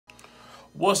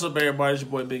What's up, everybody? It's your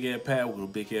boy Big Head Pat.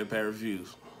 Welcome to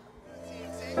BHPReviews.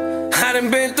 I done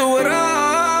been through it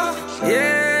all,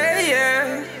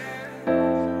 yeah.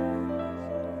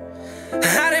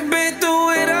 I done been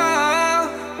through it all.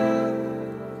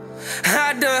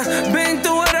 I done been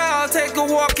through it all. Take a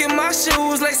walk in my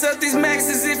shoes. Lace up these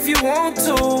maxes if you want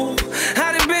to.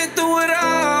 I done been through it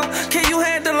all. Can you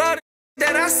handle all the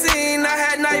that I seen? I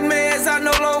had nightmares, I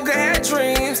no longer had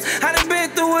dreams. I done been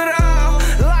through it all.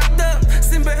 Locked up,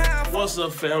 sitting behind. What's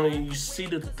up, family? You see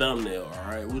the thumbnail,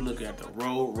 all right? We look at the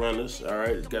Runnerz, all right?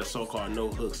 It's got a song called No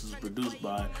Hooks. It's produced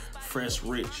by Fresh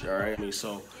Rich, all right? I mean,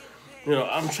 so, you know,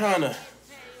 I'm trying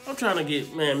to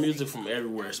get, man, music from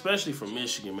everywhere, especially from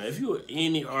Michigan, man. If you are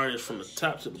any artist from the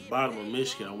top to the bottom of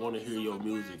Michigan, I want to hear your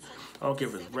music. I don't care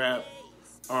if it's rap,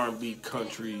 R&B,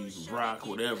 country, rock,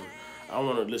 whatever. I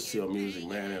want to listen to your music,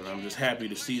 man, and I'm just happy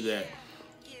to see that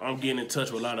I'm getting in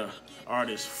touch with a lot of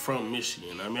artists from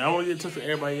Michigan. I mean, I want to get in touch with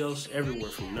everybody else everywhere,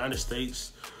 from the United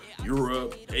States,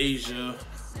 Europe, Asia,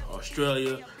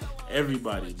 Australia,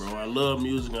 everybody, bro. I love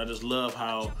music. I just love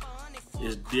how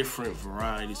it's different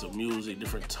varieties of music,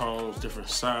 different tones, different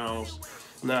sounds.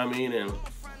 You know what I mean? And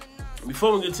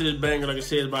before we get to this banger, like I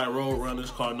said, it's by Runnerz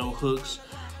called No Hooks.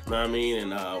 You know what I mean?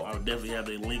 And I'll definitely have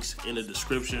the links in the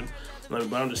description.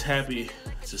 But I'm just happy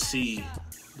to see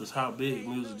just how big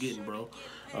music getting, bro.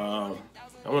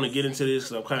 I want to get into this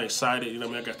because I'm kind of excited. You know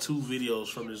what I mean? I got 2 videos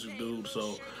from this dude,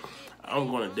 so I'm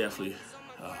going to definitely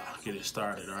get it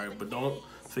started, all right? But don't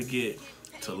forget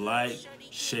to like,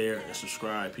 share, and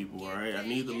subscribe, people, all right? I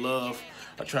need the love.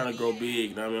 I'm trying to grow big.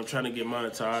 You know what I mean? I'm trying to get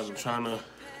monetized. I'm trying to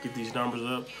get these numbers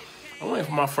up. I'm waiting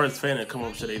for my first fan to come up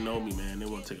and say they know me, man. They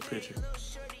want to take a picture.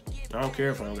 I don't care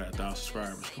if I don't got 1,000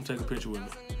 subscribers. Come take a picture with me.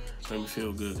 Make me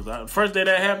feel good. Because the first day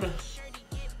that happened,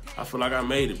 I feel like I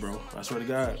made it, bro. I swear to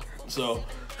God. So,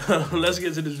 let's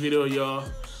get to this video, y'all.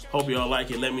 Hope y'all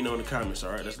like it. Let me know in the comments,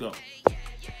 all right? Let's go.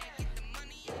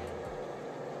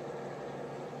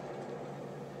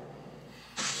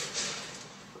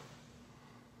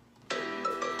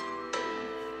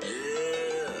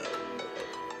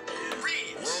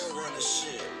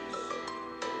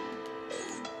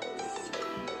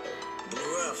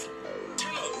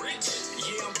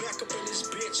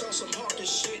 On some hawking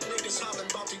shit, niggas hollering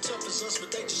about they tough as us,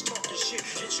 but they just talking shit.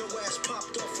 Get your ass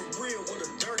popped up for real with a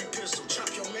dirty pistol.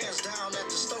 Chop your mans down at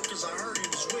the stove, cause I heard he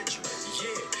was with you.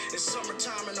 Yeah, it's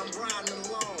summertime and I'm riding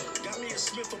along. Got me a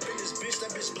Smith up in this bitch,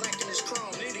 that bitch black in his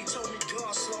chrome. Then he told me,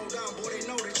 God, slow down, boy, they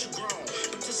know that you grown.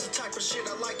 But this the type of shit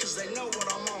I like, cause they know what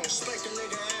I'm on. Spank a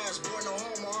nigga ass, boy, no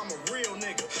homo, I'm a real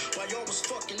nigga. While y'all was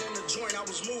fucking in the joint, I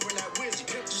was moving that Wizzy.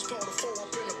 Pimp just pulled a 4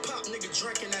 up in the pop, nigga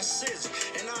drinking that Sizzy.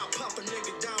 And I'll pop a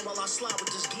nigga down while I slide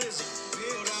with this Glizzy.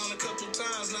 Been down a couple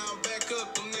times, now I'm back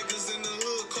up. Them niggas in the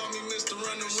hood call me Mr.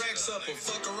 Running Racks Up. And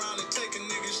fuck around and take a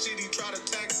nigga shit, he try to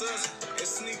tax us. And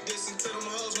sneak this into them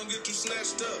hoes, gon' get you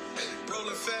snatched up.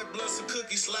 Rolling fat blunts and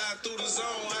cookies, slide through the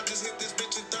zone. I just hit this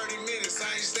bitch in 30 minutes,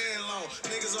 I ain't staying long.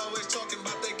 Niggas always talking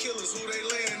about they killers, who they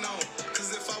laying on.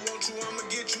 Cause if I want you, I'ma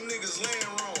get you niggas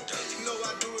laying wrong. You know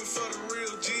I do it for the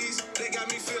real G's. They got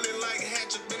me feeling like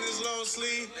Hatch up in his long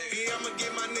sleeve. Yeah, I'ma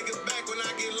get my nigga back when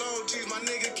I get long cheese. My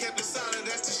nigga kept it solid,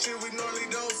 that's the shit we normally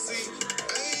don't see.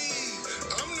 Hey,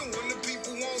 I'm the one the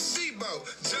people won't see about.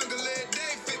 Jungle led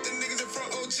day, 50 niggas in front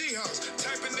OG house.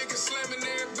 Type of niggas slamming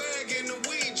their bag in the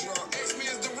weed draw. Ask me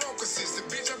is the rock assistant,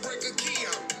 bitch, I break a key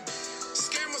out.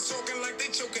 Scammers talking like they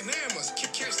choking hammers.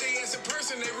 Catch they ass in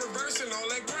person, they reversing all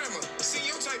that grammar. See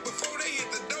your type before they hit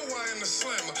the door, I in the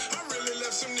slammer. I really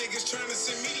left some niggas trying to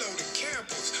send me loaded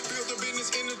campus. Built a business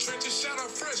in the trenches, shout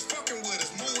out Fresh fucking with us.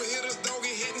 Move with hitters,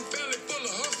 doggy hitting, family full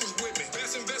of hustlers with me.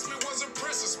 Best investment was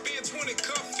impressive. Spend 20,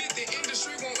 cup 50.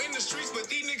 Industry won't in the streets, but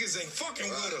these niggas ain't fucking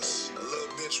with us. A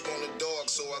little bitch want a dog,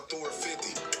 so I threw her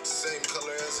 50. Same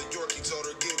color as a Yorkie, told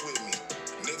her get with me.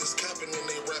 Niggas capping and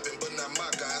they rapping, but not my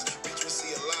guys. Bitch, we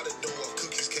see a lot of dough off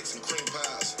cookies, cakes, and cream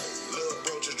pies. Lil'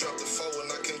 bro just dropped the 4 and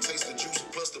I can't taste the juice.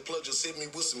 Plus the plug just hit me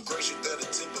with some great shit that'll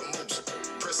tip a moose.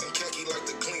 Pressing khaki like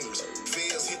the cleaners.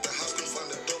 Feds hit the house, couldn't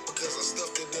find the dope because I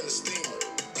stuffed it in the steamer.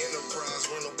 Enterprise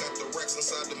rental got the racks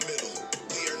inside the middle.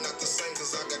 We are not the same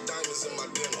cause I got diamonds in my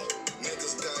dental.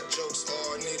 Niggas got jokes,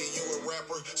 oh nitty, you a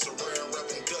rapper. Saran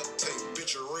wrapping duct tape,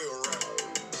 bitch a real rapper.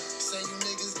 Say you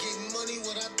niggas getting money,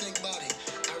 what I think about it.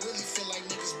 I really feel like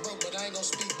niggas broke, but I ain't gon'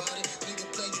 speak about it. Nigga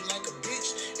played you like a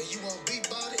bitch, and you won't be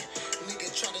about it. Nigga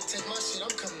try to take my shit,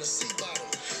 I'm coming to see about him.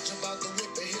 Jump out the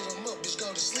whip and hit him up, bitch, go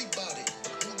to sleep about it.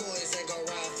 You boys ain't gon'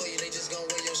 ride for you, they just gon'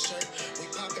 wear your shirt. We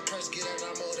pop and press, get on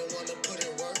our mode and wanna put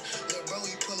in work. Lil' bro,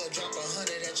 he pull up, drop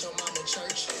 100 at your mama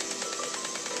church.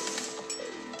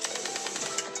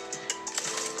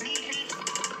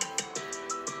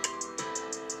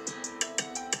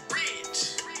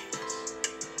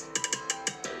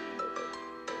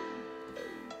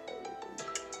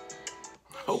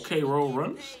 Okay, Road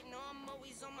Runners.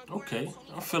 Okay,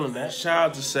 I'm feeling that. Shout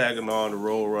out to Saginaw and the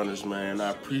Road Runners, man. I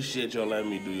appreciate y'all letting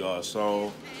me do y'all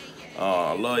song.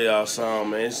 I love y'all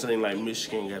sound, man. It seems like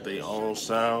Michigan got their own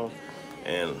sound,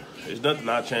 and there's nothing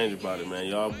I change about it, man.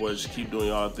 Y'all boys just keep doing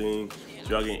y'all thing. If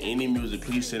y'all get any music,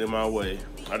 please send it my way.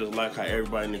 I just like how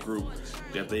everybody in the group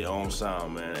got their own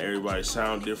sound, man. Everybody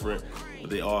sound different, but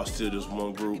they all still just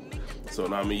one group. So,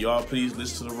 I mean, y'all please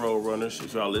listen to the Road Runners.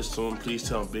 If y'all listen to them, please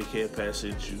tell them Big Head Pat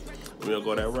sent you. We'll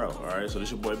go that route, all right? So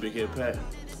this your boy Big Head Pat.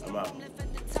 I'm out.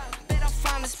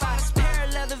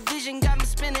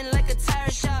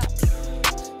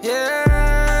 Yeah.